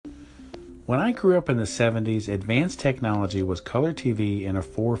When I grew up in the 70s, advanced technology was color TV and a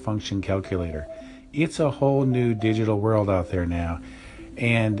four-function calculator. It's a whole new digital world out there now.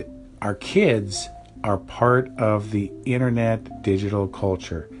 And our kids are part of the internet digital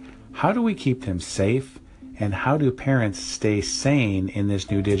culture. How do we keep them safe? And how do parents stay sane in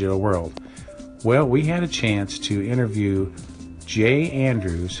this new digital world? Well, we had a chance to interview Jay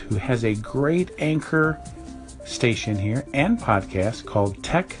Andrews, who has a great anchor station here and podcast called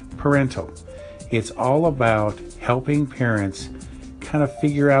Tech Parental. It's all about helping parents kind of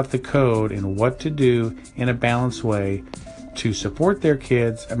figure out the code and what to do in a balanced way to support their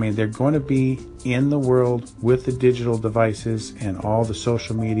kids. I mean, they're going to be in the world with the digital devices and all the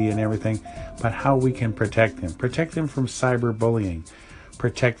social media and everything, but how we can protect them from cyberbullying,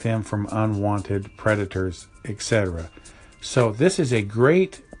 protect them from unwanted predators, etc. So this is a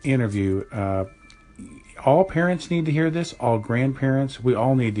great interview. All parents need to hear this. All grandparents, we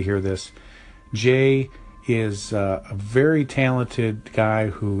all need to hear this. Jay is a very talented guy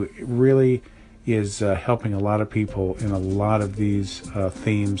who really is helping a lot of people in a lot of these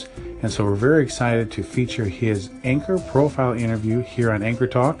themes. And so we're very excited to feature his Anchor profile interview here on Anchor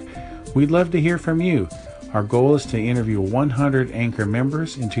Talk. We'd love to hear from you. Our goal is to interview 100 Anchor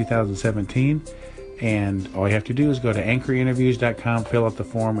members in 2017. And all you have to do is go to anchorinterviews.com, fill out the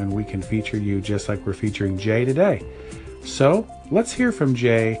form, and we can feature you just like we're featuring Jay today. So let's hear from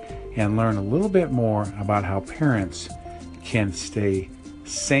Jay and learn a little bit more about how parents can stay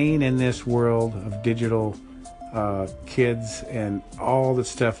sane in this world of digital kids and all the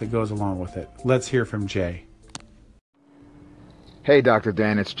stuff that goes along with it. Let's hear from Jay. Hey, Dr.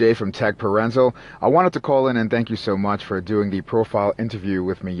 Dan, it's Jay from Tech Parental. I wanted to call in and thank you so much for doing the profile interview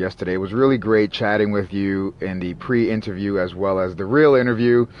with me yesterday. It was really great chatting with you in the pre-interview as well as the real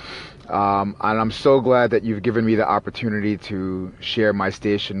interview. And I'm so glad that you've given me the opportunity to share my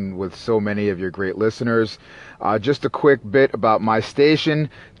station with so many of your great listeners. Just a quick bit about my station.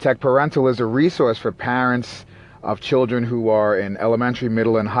 Tech Parental is a resource for parents of children who are in elementary,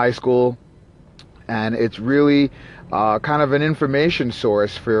 middle, and high school. And it's really kind of an information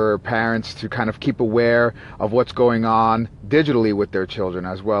source for parents to kind of keep aware of what's going on digitally with their children,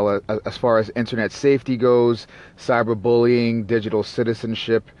 as well as far as internet safety goes, cyberbullying, digital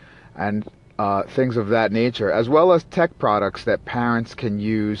citizenship, and things of that nature, as well as tech products that parents can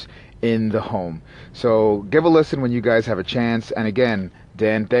use in the home. So give a listen when you guys have a chance. And again,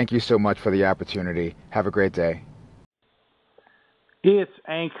 Dan, thank you so much for the opportunity. Have a great day. It's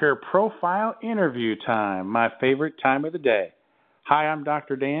Anchor Profile Interview time, my favorite time of the day. Hi, I'm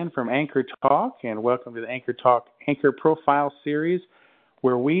Dr. Dan from Anchor Talk, and welcome to the Anchor Talk Anchor Profile Series,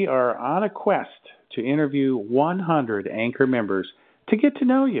 where we are on a quest to interview 100 Anchor members to get to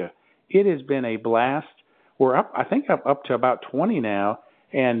know you. It has been a blast. We're up, I think up to about 20 now,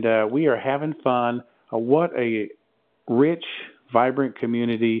 and we are having fun. What a rich, vibrant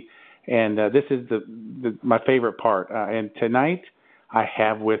community, and this is my favorite part. And tonight, I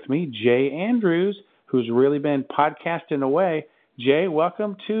have with me Jay Andrews, who's really been podcasting away. Jay,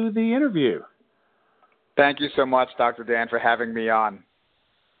 welcome to the interview. Thank you so much, Dr. Dan, for having me on.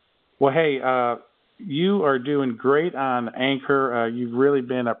 Well, hey, you are doing great on Anchor. You've really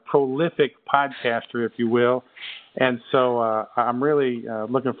been a prolific podcaster, if you will. And so I'm really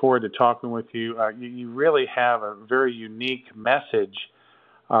looking forward to talking with you. You really have a very unique message,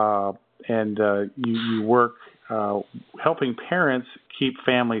 and you work helping parents keep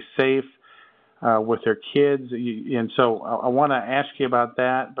families safe with their kids. And so I want to ask you about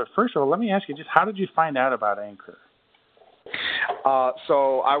that. But first of all, let me ask you just how did you find out about Anchor?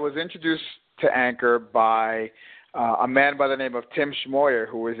 So I was introduced to Anchor by a man by the name of Tim Schmoyer,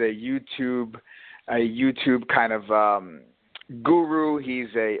 who is a YouTube kind of guru.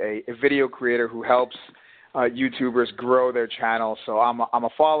 He's a video creator who helps YouTubers grow their channel. So I'm a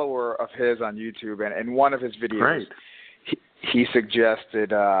follower of his on YouTube, and in one of his videos, he suggested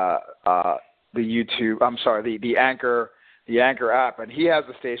the Anchor app, and he has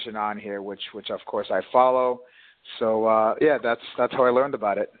the station on here, which of course I follow. So that's how I learned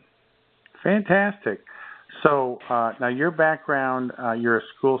about it. Fantastic. So now your background, you're a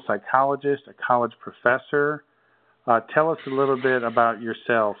school psychologist, a college professor. Tell us a little bit about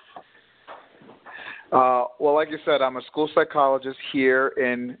yourself. Well, like you said, I'm a school psychologist here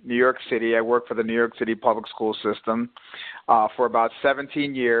in New York City. I work for the New York City public school system for about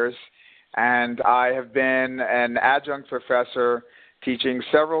 17 years, and I have been an adjunct professor teaching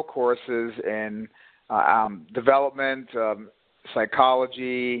several courses in development,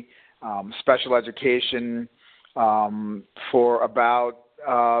 psychology, special education for about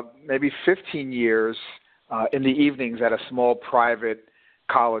maybe 15 years in the evenings at a small private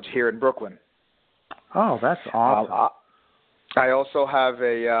college here in Brooklyn. Oh, that's awesome. I also have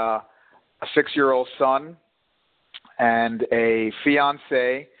a 6-year-old son and a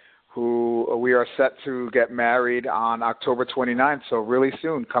fiance who we are set to get married on October 29th, so really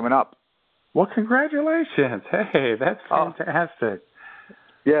soon, coming up. Well, congratulations. Hey, that's fantastic.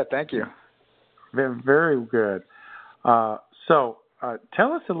 Yeah, thank you. Very, very good. So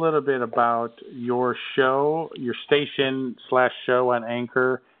tell us a little bit about your show, your station/show on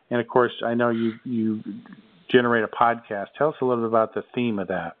Anchor. And, of course, I know you generate a podcast. Tell us a little bit about the theme of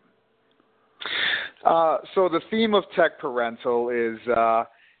that. So the theme of Tech Parental is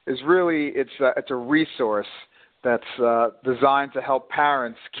really it's a resource that's designed to help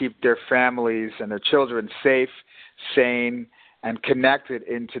parents keep their families and their children safe, sane, and connected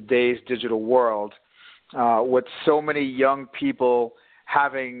in today's digital world. With so many young people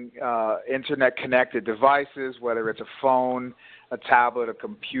having internet-connected devices, whether it's a phone, a tablet, a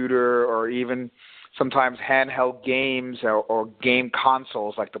computer, or even sometimes handheld games or game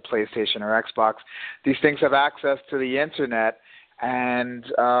consoles like the PlayStation or Xbox. These things have access to the internet, and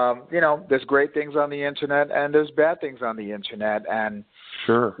there's great things on the internet and there's bad things on the internet. And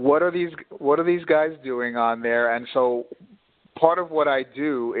sure, what are these guys doing on there? And so part of what I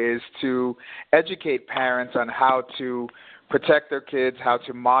do is to educate parents on how to protect their kids, how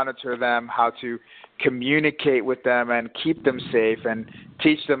to monitor them, how to communicate with them and keep them safe, and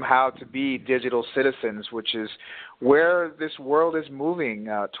teach them how to be digital citizens, which is where this world is moving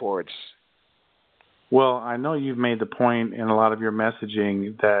towards. Well, I know you've made the point in a lot of your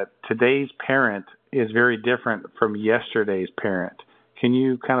messaging that today's parent is very different from yesterday's parent. Can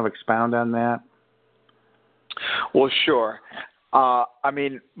you kind of expound on that? Well, sure. I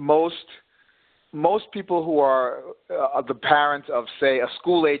mean, most people who are the parents of, say, a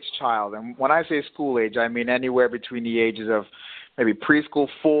school-age child, and when I say school age, I mean anywhere between the ages of maybe preschool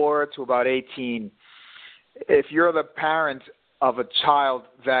 4 to about 18. If you're the parent of a child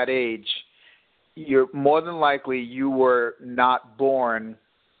that age, you're more than likely you were not born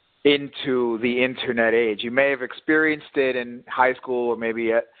into the internet age. You may have experienced it in high school or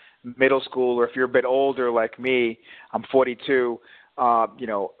maybe at middle school, or if you're a bit older like me, I'm 42,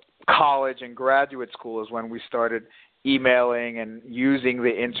 college and graduate school is when we started emailing and using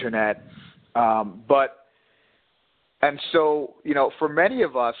the internet. So, for many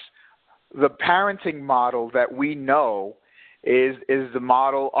of us, the parenting model that we know is the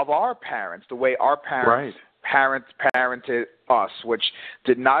model of our parents, the way our parents parented us, which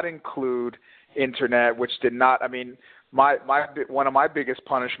did not include internet, which did not, one of my biggest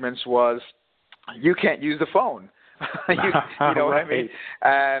punishments was you can't use the phone. you know what I mean?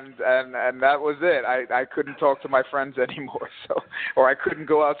 And that was it. I couldn't talk to my friends anymore, or I couldn't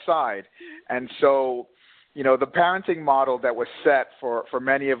go outside. And so, the parenting model that was set for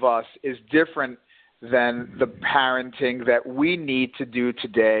many of us is different than the parenting that we need to do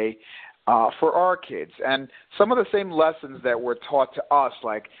today for our kids. And some of the same lessons that were taught to us,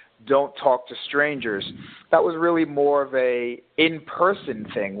 like don't talk to strangers, that was really more of a in-person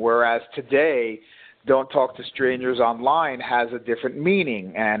thing, whereas today, don't talk to strangers online has a different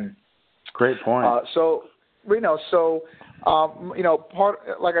meaning. And great point. Part,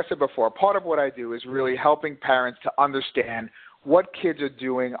 like I said before, part of what I do is really helping parents to understand what kids are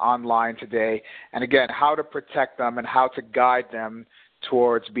doing online today, and again, how to protect them and how to guide them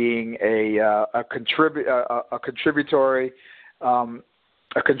towards being a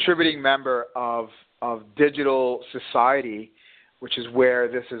contributing member of digital society, which is where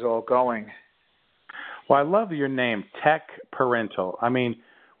this is all going. Well, I love your name, Tech Parental. I mean,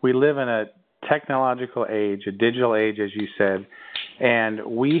 we live in a technological age, a digital age, as you said, and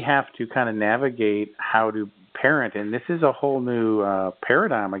we have to kind of navigate how to parent. And this is a whole new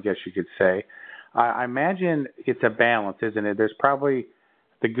paradigm, I guess you could say. I imagine it's a balance, isn't it? There's probably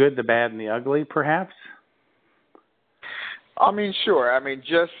the good, the bad, and the ugly, perhaps? Sure.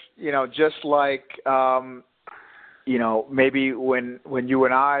 Just like maybe when you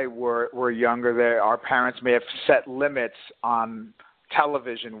and I were younger, our parents may have set limits on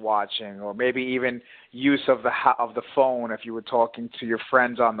television watching, or maybe even use of the phone if you were talking to your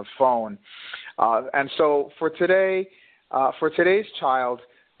friends on the phone. And so for today's child,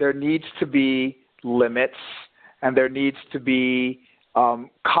 there needs to be limits, and there needs to be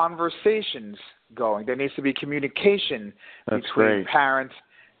conversations going. There needs to be communication between parent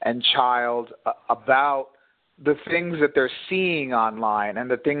and child about the things that they're seeing online and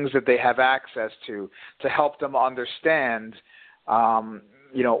the things that they have access to help them understand,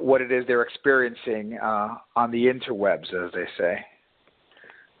 what it is they're experiencing on the interwebs, as they say.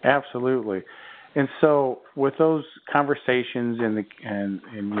 Absolutely. And so, with those conversations and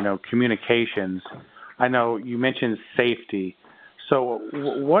communications, I know you mentioned safety. So,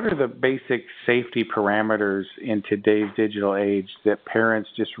 what are the basic safety parameters in today's digital age that parents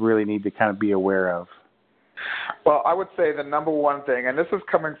just really need to kind of be aware of? Well, I would say the number one thing, and this is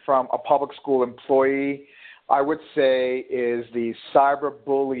coming from a public school employee, I would say is the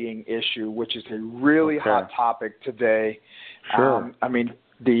cyberbullying issue, which is a really hot topic today. Sure. I mean,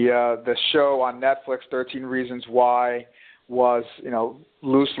 the show on Netflix, 13 Reasons Why, was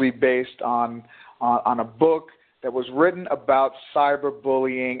loosely based on a book that was written about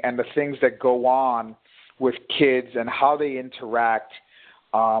cyberbullying and the things that go on with kids and how they interact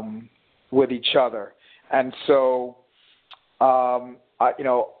with each other. And so, a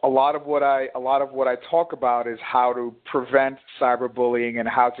lot of what I talk about is how to prevent cyberbullying and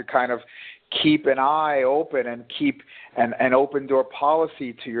how to kind of keep an eye open and keep an open door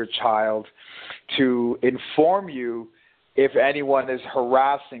policy to your child to inform you if anyone is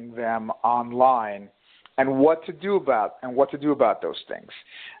harassing them online and what to do about those things.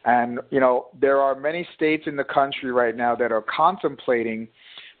 And there are many states in the country right now that are contemplating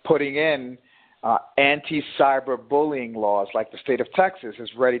putting in anti-cyberbullying laws, like the state of Texas is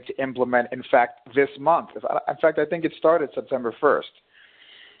ready to implement, in fact, this month. In fact, I think it started September 1st,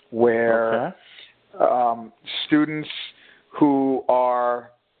 where students who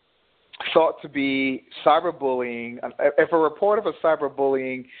are thought to be cyberbullying, if a report of a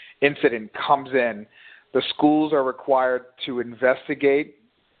cyberbullying incident comes in, the schools are required to investigate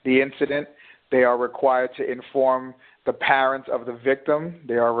the incident. They are required to inform the parents of the victim.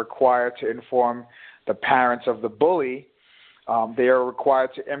 They are required to inform the parents of the bully. They are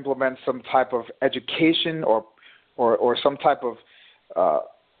required to implement some type of education or some type of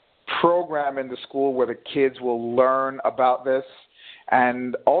program in the school where the kids will learn about this.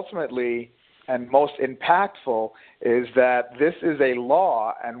 And ultimately, and most impactful, is that this is a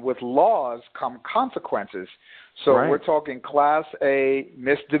law, and with laws come consequences. So we're talking Class A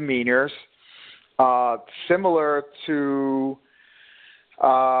misdemeanors, similar to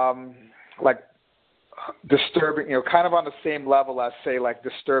like disturbing, kind of on the same level as, say, like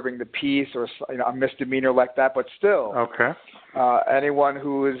disturbing the peace or a misdemeanor like that, but still, anyone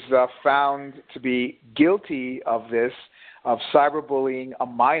who is found to be guilty of this, of cyberbullying a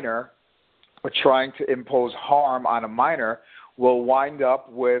minor or trying to impose harm on a minor, will wind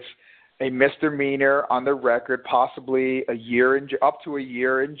up with a misdemeanor on the record, possibly up to a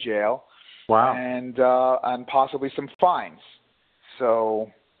year in jail. Wow. And possibly some fines.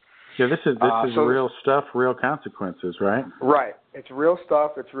 So this is real stuff, real consequences, right? Right. It's real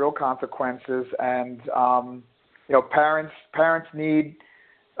stuff. It's real consequences, and parents need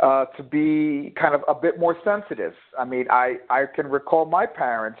to be kind of a bit more sensitive. I mean, I can recall my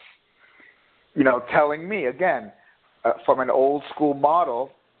parents, telling me again from an old school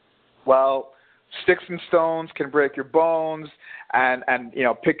model, well, sticks and stones can break your bones, and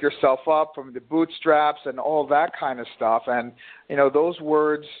pick yourself up from the bootstraps and all that kind of stuff. And those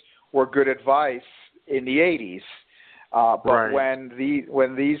words were good advice in the 80s. But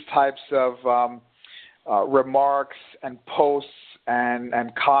when these types of remarks and posts and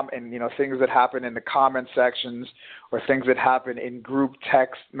things that happen in the comment sections or things that happen in group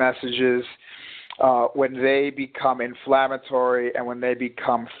text messages, when they become inflammatory and when they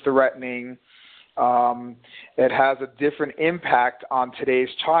become threatening, it has a different impact on today's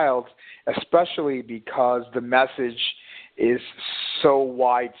child, especially because the message is so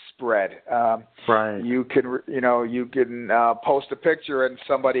widespread. You can post a picture and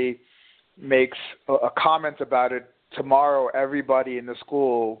somebody makes a comment about it. Tomorrow, everybody in the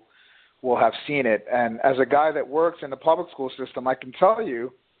school will have seen it. And as a guy that works in the public school system, I can tell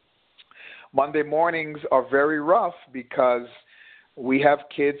you, Monday mornings are very rough because we have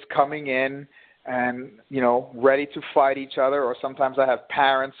kids coming in and, ready to fight each other, or sometimes I have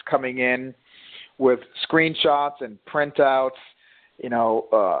parents coming in with screenshots and printouts,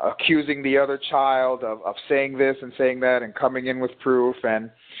 accusing the other child of saying this and saying that and coming in with proof.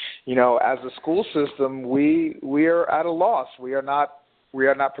 And, as a school system, we are at a loss. We are not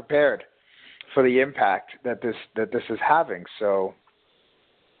prepared for the impact that this is having. So,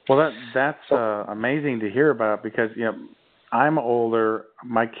 well, that's amazing to hear about, because, I'm older.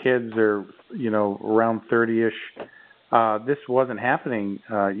 My kids are, around 30-ish. This wasn't happening,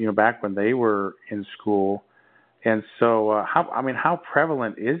 back when they were in school. And so, how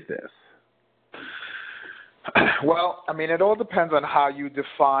prevalent is this? Well, it all depends on how you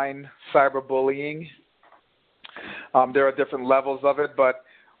define cyberbullying. There are different levels of it, but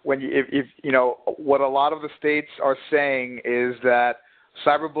when what a lot of the states are saying is that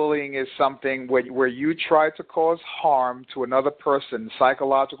cyberbullying is something where you try to cause harm to another person,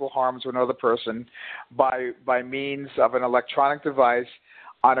 psychological harm to another person, by means of an electronic device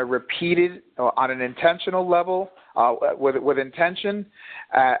on a repeated, on an intentional level, with intention,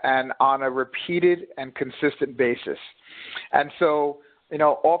 and on a repeated and consistent basis. And so,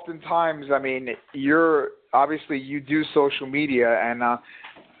 oftentimes, I mean, you do social media, and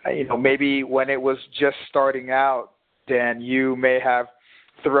maybe when it was just starting out, Dan, you may have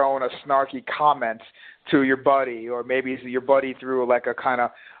thrown a snarky comment to your buddy, or maybe your buddy threw like a kind of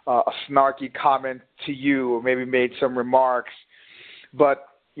a snarky comment to you, or maybe made some remarks. But,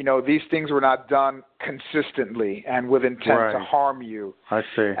 these things were not done consistently and with intent to harm you. I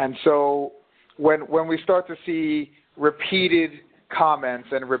see. And so when we start to see repeated comments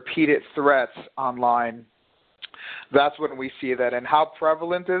and repeated threats online, that's when we see that. And how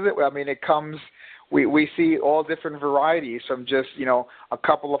prevalent is it? I mean, it comes, we see all different varieties, from just, a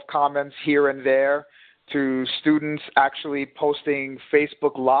couple of comments here and there, to students actually posting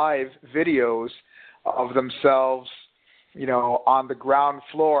Facebook Live videos of themselves, on the ground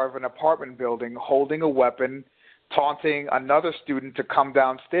floor of an apartment building, holding a weapon, taunting another student to come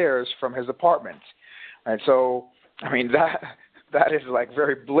downstairs from his apartment. And so, I mean, that is like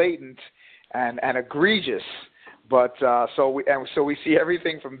very blatant and egregious. But so we see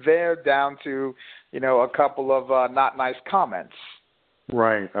everything from there down to, a couple of not nice comments.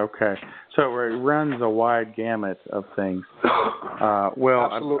 Right. Okay. So it runs a wide gamut of things.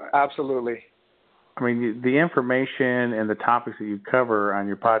 Absolutely. I mean, the information and the topics that you cover on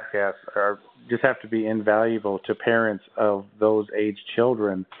your podcast just have to be invaluable to parents of those age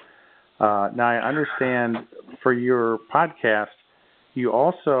children. Now, I understand for your podcast, you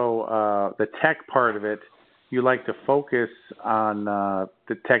also, the tech part of it, you like to focus on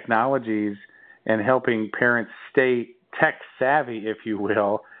the technologies and helping parents stay tech savvy, if you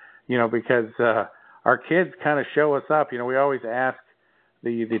will, because our kids kind of show us up. We always ask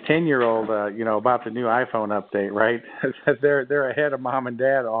the 10-year-old, about the new iPhone update, right? they're ahead of mom and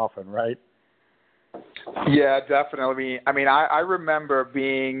dad often, right? Yeah, definitely. I mean, I remember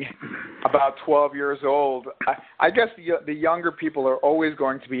being about 12 years old. I guess the younger people are always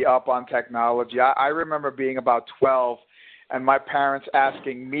going to be up on technology. I remember being about 12, and my parents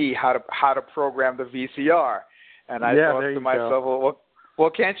asking me how to program the VCR, and I thought to myself,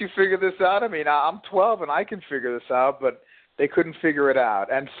 well, can't you figure this out? I mean, I'm 12 and I can figure this out, but they couldn't figure it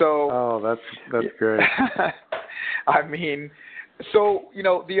out. And so, that's great. I mean, so,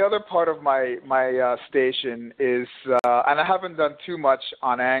 the other part of my station is, and I haven't done too much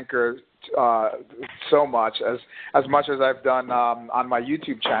on Anchor, so much as much as I've done on my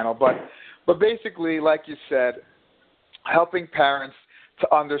YouTube channel, but basically, like you said, helping parents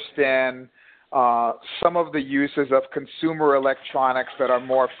to understand some of the uses of consumer electronics that are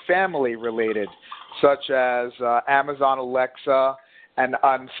more family related, such as Amazon Alexa and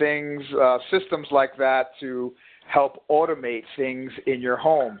things, systems like that to help automate things in your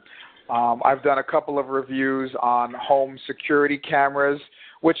home. I've done a couple of reviews on home security cameras,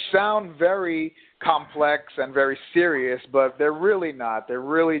 which sound very complex and very serious, but they're really not. They're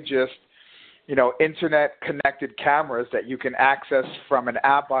really just, internet-connected cameras that you can access from an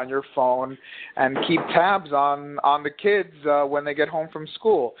app on your phone and keep tabs on the kids when they get home from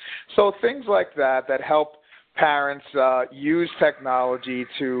school. So things like that help parents use technology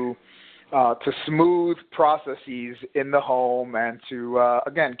to smooth processes in the home and to,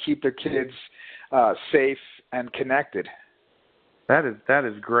 again, keep their kids safe and connected. That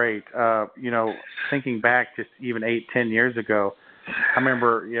is great. Thinking back just even 8-10 years ago, I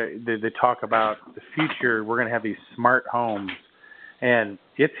remember they talk about the future. We're going to have these smart homes, and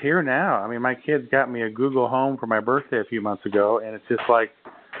it's here now. I mean, my kids got me a Google Home for my birthday a few months ago, and it's just like,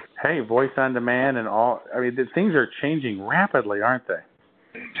 hey, voice on demand and all. I mean, things are changing rapidly, aren't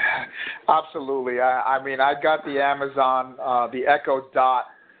they? Absolutely. I mean, I got the Amazon, the Echo Dot,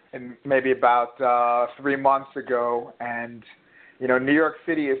 in maybe about 3 months ago, and New York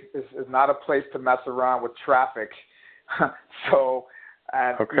City is not a place to mess around with traffic. So,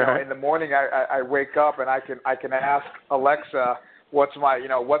 and in the morning I wake up and I can ask Alexa what's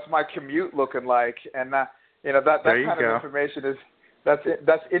my commute looking like, and that kind of information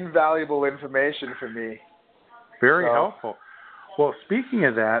that's invaluable information for me. Very helpful. Well, speaking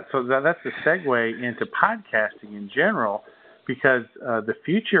of that, so that's a segue into podcasting in general, because the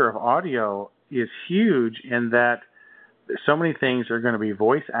future of audio is huge in that so many things are going to be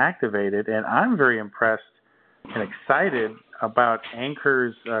voice activated, and I'm very impressed and excited about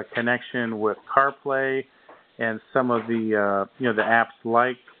Anchor's connection with CarPlay and some of the the apps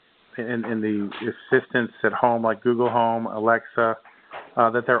like in the assistants at home like Google Home, Alexa,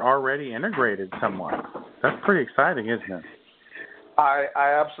 that they're already integrated somewhat. That's pretty exciting, isn't it? I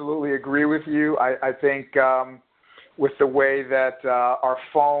absolutely agree with you. I think with the way that our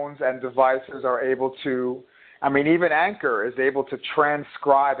phones and devices are able to, I mean, even Anchor is able to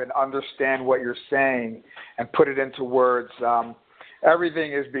transcribe and understand what you're saying and put it into words.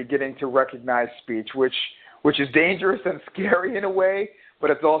 Everything is beginning to recognize speech, which is dangerous and scary in a way,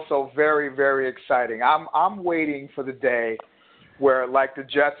 but it's also very, very exciting. I'm waiting for the day where, like the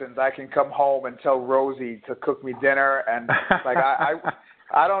Jetsons, I can come home and tell Rosie to cook me dinner, and like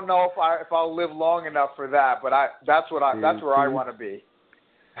I don't know if I'll live long enough for that, but that's where I want to be.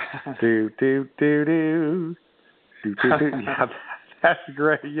 do do do do. Yeah, that's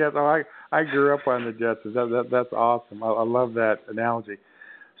great. Yes, I grew up on the Jetsons. That's awesome. I love that analogy.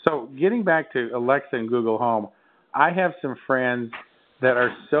 So getting back to Alexa and Google Home, I have some friends that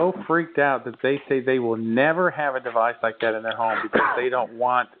are so freaked out that they say they will never have a device like that in their home because they don't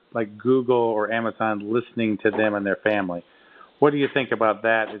want like Google or Amazon listening to them and their family. What do you think about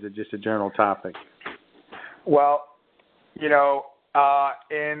that? Is it just a general topic? Well, you know,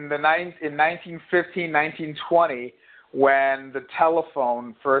 in 1915, 1920, when the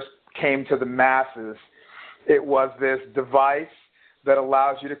telephone first came to the masses, it was this device that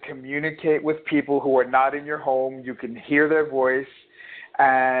allows you to communicate with people who are not in your home. You can hear their voice.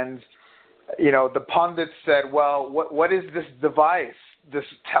 And, you know, the pundits said, well, what is this device, this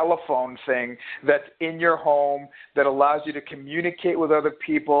telephone thing that's in your home that allows you to communicate with other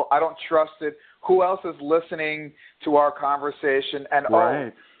people? I don't trust it. Who else is listening to our conversation? And,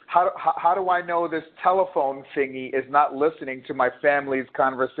 right. How do I know this telephone thingy is not listening to my family's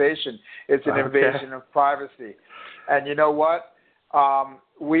conversation? It's an invasion of privacy. And you know what?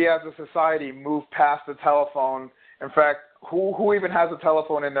 We as a society move past the telephone. In fact, who even has a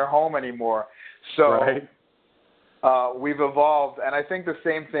telephone in their home anymore? So we've evolved, and I think the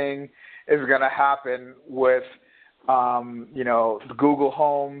same thing is going to happen with you know, the Google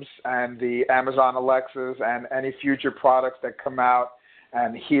Homes and the Amazon Alexas and any future products that come out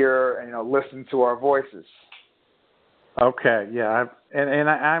and hear, you know, listen to our voices. Okay, yeah,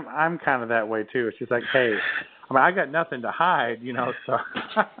 I'm kind of that way too. It's just like, hey, I mean, I got nothing to hide, you know. So,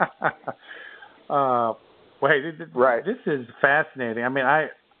 right. This is fascinating. I mean,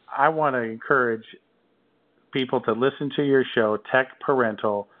 I want to encourage people to listen to your show, Tech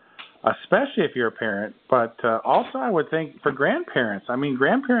Parental, especially if you're a parent, but also I would think for grandparents. I mean,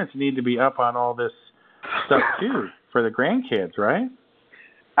 grandparents need to be up on all this stuff too for the grandkids, right?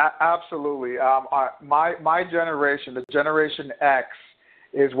 Absolutely. My generation, the Generation X,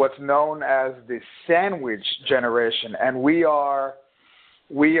 is what's known as the sandwich generation, and we are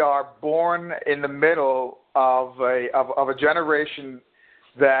born in the middle of a generation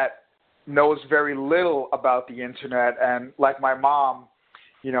that knows very little about the internet. And like my mom,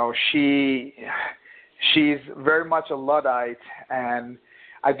 you know, she's very much a Luddite, and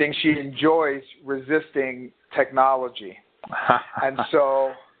I think she enjoys resisting technology. And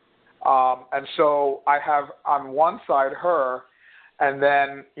so I have on one side her, and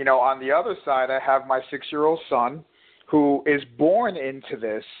then, you know, on the other side I have my 6-year-old son, who is born into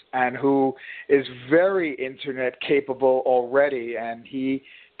this and who is very internet capable already, and he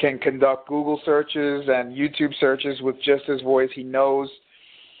can conduct Google searches and YouTube searches with just his voice. He knows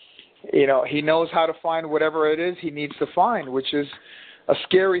how to find whatever it is he needs to find, which is a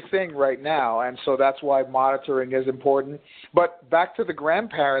scary thing right now, and so that's why monitoring is important. But back to the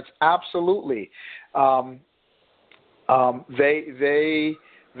grandparents, absolutely. They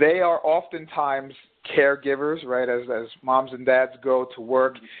are oftentimes caregivers, right? As moms and dads go to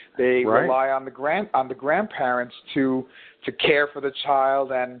work, they rely on the grandparents to care for the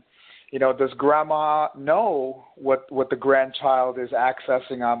child. And you know, does grandma know what the grandchild is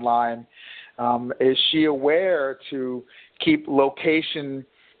accessing online? Is she aware to keep the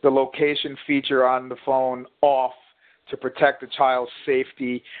location feature on the phone off to protect the child's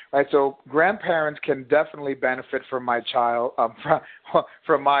safety, right? So grandparents can definitely benefit from my child,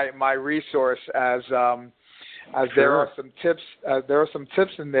 from my resource, as there are some tips. There are some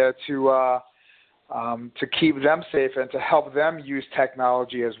tips in there to keep them safe and to help them use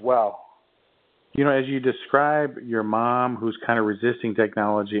technology as well. You know, as you describe your mom who's kind of resisting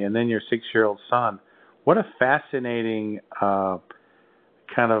technology and then your 6-year-old son, what a fascinating kind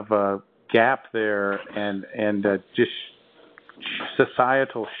of gap there and just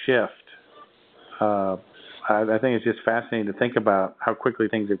societal shift. I think it's just fascinating to think about how quickly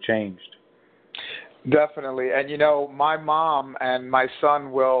things have changed. Definitely. And, you know, my mom and my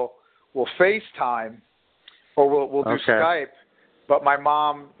son will FaceTime or we'll do Skype. But my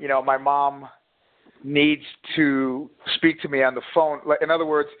mom needs to speak to me on the phone. Like, in other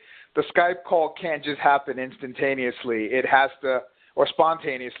words, the Skype call can't just happen instantaneously. It has to, or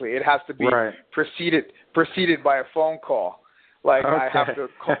spontaneously. It has to be preceded by a phone call. Like I have to,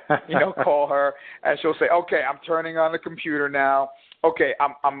 call her, and she'll say, "Okay, I'm turning on the computer now. Okay,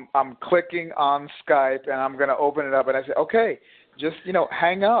 I'm clicking on Skype, and I'm going to open it up." And I say, "Okay, just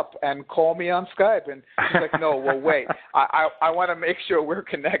hang up and call me on Skype." And she's like, "No, well, wait. I want to make sure we're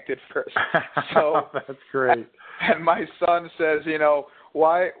connected first." So that's great. And my son says,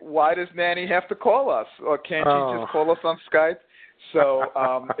 why does Nanny have to call us? Or can't she just call us on Skype? So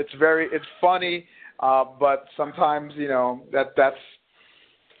it's funny, but sometimes that's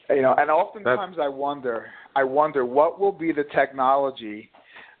and oftentimes I wonder what will be the technology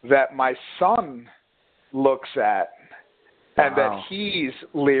that my son looks at and that he's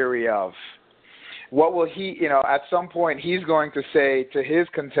leery of. What will he, at some point he's going to say to his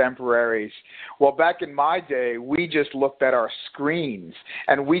contemporaries, well, back in my day, we just looked at our screens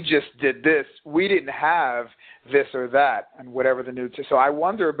and we just did this. We didn't have this or that and whatever the new so I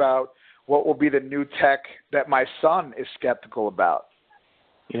wonder about what will be the new tech that my son is skeptical about.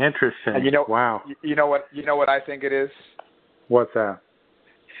 Interesting. And wow. You know what I think it is? What's that?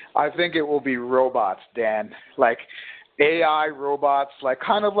 I think it will be robots, Dan. Like AI robots, like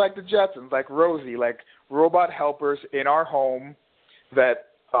kind of like the Jetsons, like Rosie, like robot helpers in our home that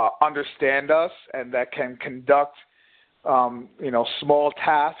understand us and that can conduct, small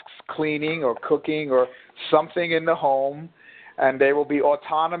tasks, cleaning or cooking or something in the home, and they will be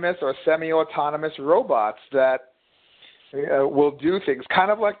autonomous or semi-autonomous robots that will do things,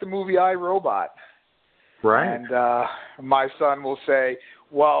 kind of like the movie I, Robot. Right. And my son will say,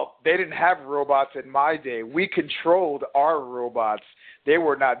 well, they didn't have robots in my day. We controlled our robots. They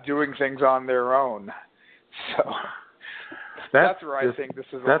were not doing things on their own. So that's where I think this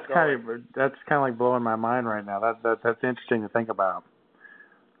is. That's kind of like blowing my mind right now. That's interesting to think about.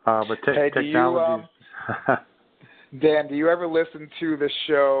 But technology. Dan, do you ever listen to the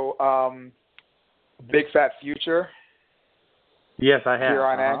show Big Fat Future? Yes, I have. Here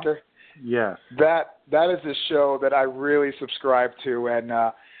on Anchor. Yes. That is a show that I really subscribe to, and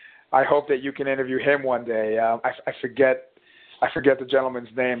I hope that you can interview him one day. I forget the gentleman's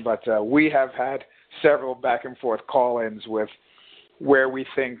name, but we have had several back and forth call-ins with where we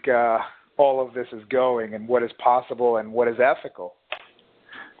think all of this is going and what is possible and what is ethical.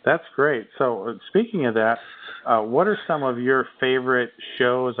 That's great. So speaking of that, what are some of your favorite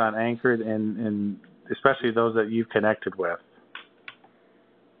shows on Anchor, and especially those that you've connected with?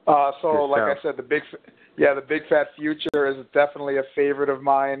 So, like I said, the Big Fat Future is definitely a favorite of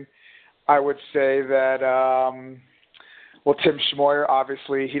mine. I would say that, Tim Schmoyer,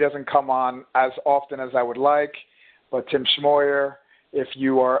 obviously, he doesn't come on as often as I would like, but Tim Schmoyer, if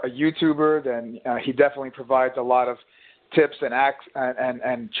you are a YouTuber, then he definitely provides a lot of tips and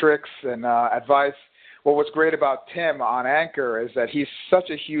tricks and advice. Well, what's great about Tim on Anchor is that he's such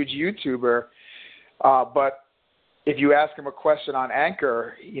a huge YouTuber, but if you ask him a question on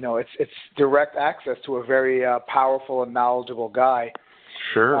Anchor, it's direct access to a very powerful and knowledgeable guy.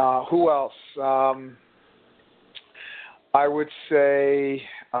 Sure. Who else? I would say,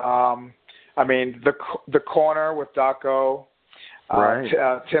 the Corner with Daco. Right.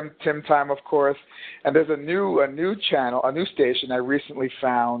 Tim Time, of course. And there's a new channel, a new station I recently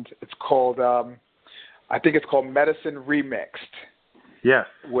found. It's called, I think it's called Medicine Remixed. Yes.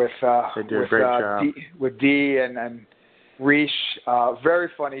 They do a great job. With Dee and Reish, very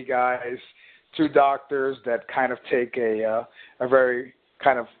funny guys, two doctors that kind of take a very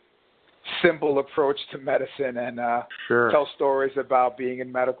kind of simple approach to medicine and tell stories about being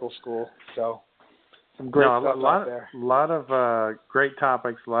in medical school. So some great stuff out there. A lot of great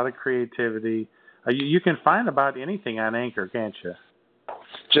topics, a lot of creativity. You can find about anything on Anchor, can't you?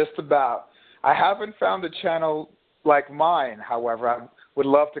 Just about. I haven't found a channel like mine, however. I would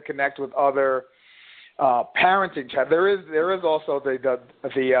love to connect with other parenting channels. There is also the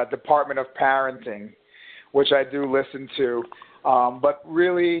Department of Parenting, which I do listen to. But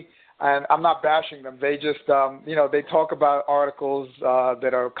really, and I'm not bashing them. They just, they talk about articles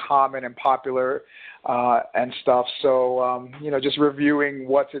that are common and popular and stuff. So, just reviewing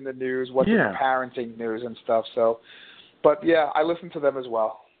what's in the news, what's in the parenting news and stuff. So, but yeah, I listen to them as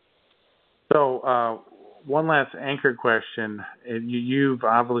well. So, one last Anchor question. You've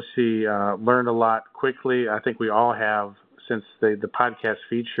obviously learned a lot quickly. I think we all have since the podcast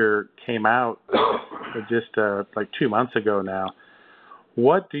feature came out just like 2 months ago now.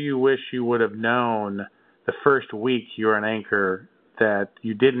 What do you wish you would have known the first week you were on Anchor that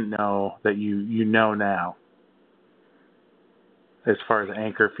you didn't know that you know now as far as the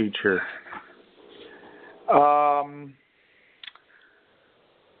Anchor feature?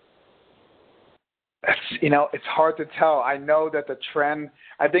 It's hard to tell. I know that the trend.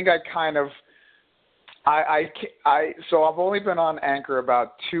 I think I kind of. So I've only been on Anchor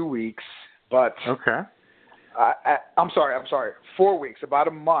about 2 weeks, but okay. I'm sorry, 4 weeks, about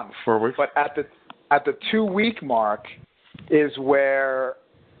a month. 4 weeks. But at the 2 week mark is where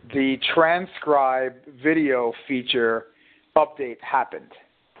the transcribe video feature update happened.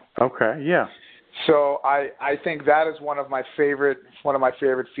 Okay, yeah. So I think that is one of my favorite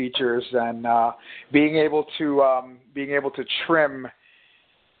features, and being able to trim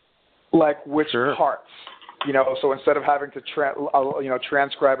like which parts, So instead of having to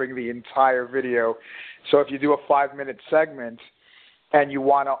transcribing the entire video, so if you do a 5-minute segment and you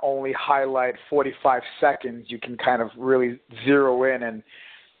want to only highlight 45 seconds, you can kind of really zero in and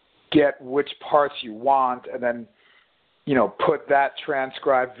get which parts you want, and then put that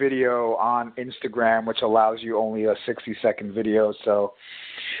transcribed video on Instagram, which allows you only a 60-second video. So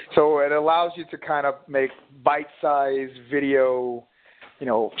it allows you to kind of make bite-sized video,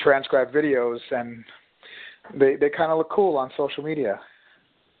 transcribed videos, and they kind of look cool on social media.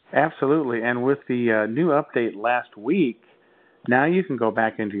 Absolutely. And with the new update last week, now you can go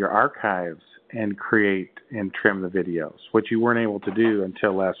back into your archives and create and trim the videos, which you weren't able to do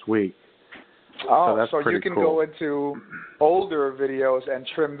until last week. Oh, so you can go into older videos and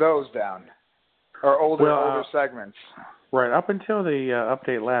trim those down, or older segments. Right. Up until the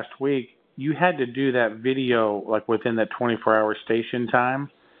update last week, you had to do that video like within that 24-hour station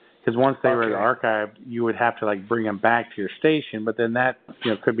time, because once they were archived, you would have to bring them back to your station. But then that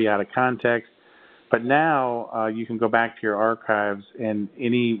could be out of context. But now you can go back to your archives, and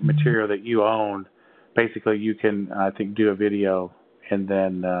any material that you own, basically you can do a video, and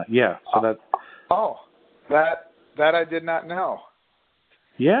then so that. Oh, that I did not know.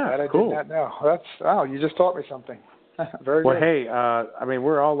 Yeah, that I cool. did not know. You just taught me something. Very well, good. hey,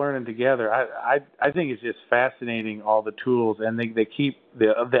 we're all learning together. I think it's just fascinating, all the tools, and they keep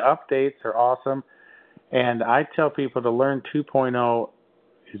the updates are awesome. And I tell people to learn 2.0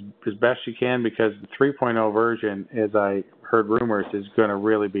 as best you can, because the 3.0 version, as I heard rumors, is going to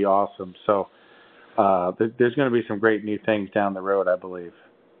really be awesome. So there's going to be some great new things down the road, I believe.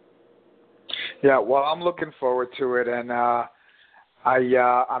 Yeah, well, I'm looking forward to it, and I'm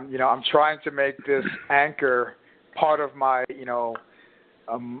trying to make this Anchor part of my, the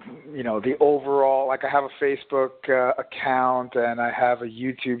overall. Like, I have a Facebook account, and I have a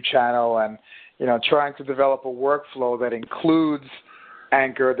YouTube channel, and trying to develop a workflow that includes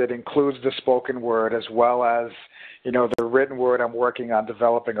Anchor, that includes the spoken word as well as the written word. I'm working on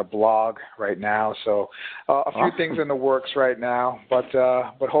developing a blog right now, so a few things in the works right now. But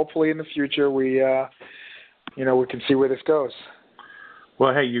hopefully in the future we can see where this goes.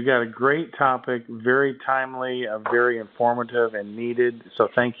 Well, hey, you got a great topic, very timely, very informative and needed. So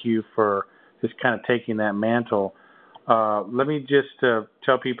thank you for just kind of taking that mantle. Let me just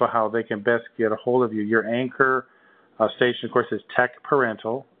tell people how they can best get a hold of you. Your Anchor station, of course, is Tech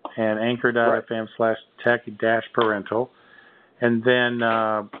Parental, and anchor.fm/tech-parental. And then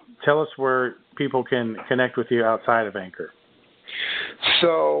tell us where people can connect with you outside of Anchor.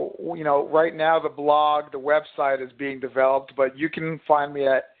 So, right now the blog, the website is being developed, but you can find me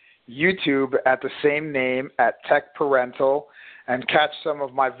at YouTube at the same name, at Tech Parental, and catch some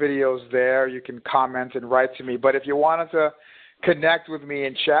of my videos there. You can comment and write to me. But if you wanted to connect with me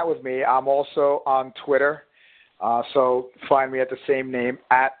and chat with me, I'm also on Twitter. So find me at the same name,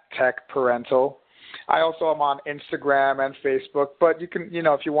 at Tech Parental. I also am on Instagram and Facebook, but you can,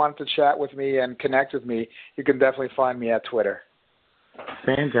 if you wanted to chat with me and connect with me, you can definitely find me at Twitter.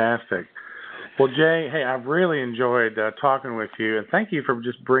 Fantastic. Well, Jay, hey, I've really enjoyed talking with you, and thank you for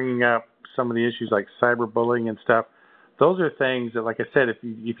just bringing up some of the issues like cyberbullying and stuff. Those are things that, like I said, if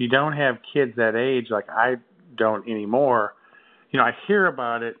you don't have kids that age, like I don't anymore, I hear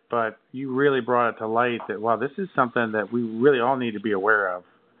about it, but you really brought it to light that, wow, this is something that we really all need to be aware of,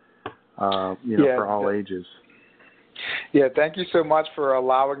 for all ages. Yeah, thank you so much for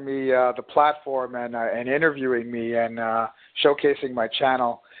allowing me the platform and interviewing me and showcasing my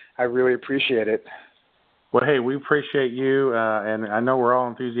channel. I really appreciate it. Well, hey, we appreciate you, and I know we're all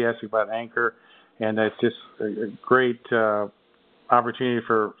enthusiastic about Anchor, and it's just a great opportunity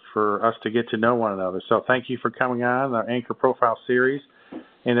for us to get to know one another. So thank you for coming on our Anchor Profile Series.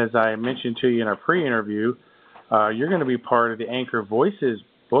 And as I mentioned to you in our pre-interview, you're going to be part of the Anchor Voices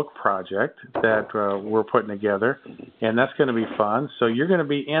book project that we're putting together, and that's going to be fun. So you're going to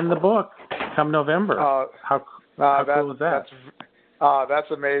be in the book come November. How cool is that?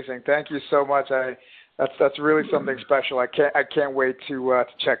 That's amazing. Thank you so much. That's really something special. I can't wait to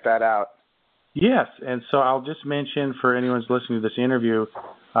check that out. Yes, and so I'll just mention for anyone who's listening to this interview,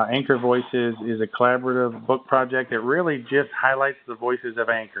 Anchor Voices is a collaborative book project that really just highlights the voices of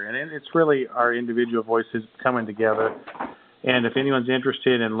Anchor, and it's really our individual voices coming together. And if anyone's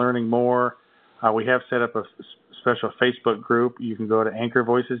interested in learning more, we have set up a special Facebook group. You can go to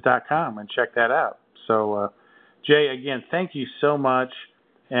anchorvoices.com and check that out. So, Jay, again, thank you so much.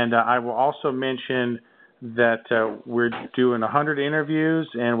 And I will also mention that we're doing 100 interviews,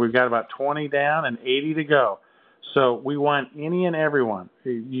 and we've got about 20 down and 80 to go. So we want any and everyone.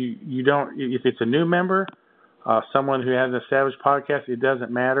 You don't, if it's a new member, someone who has an established podcast, it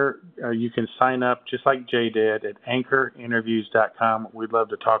doesn't matter. You can sign up just like Jay did at anchorinterviews.com. We'd love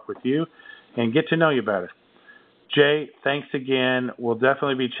to talk with you and get to know you better. Jay, thanks again. We'll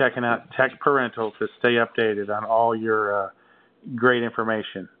definitely be checking out Tech Parental to stay updated on all your great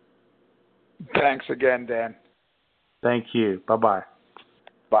information. Thanks again, Dan. Thank you. Bye-bye.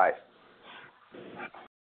 Bye.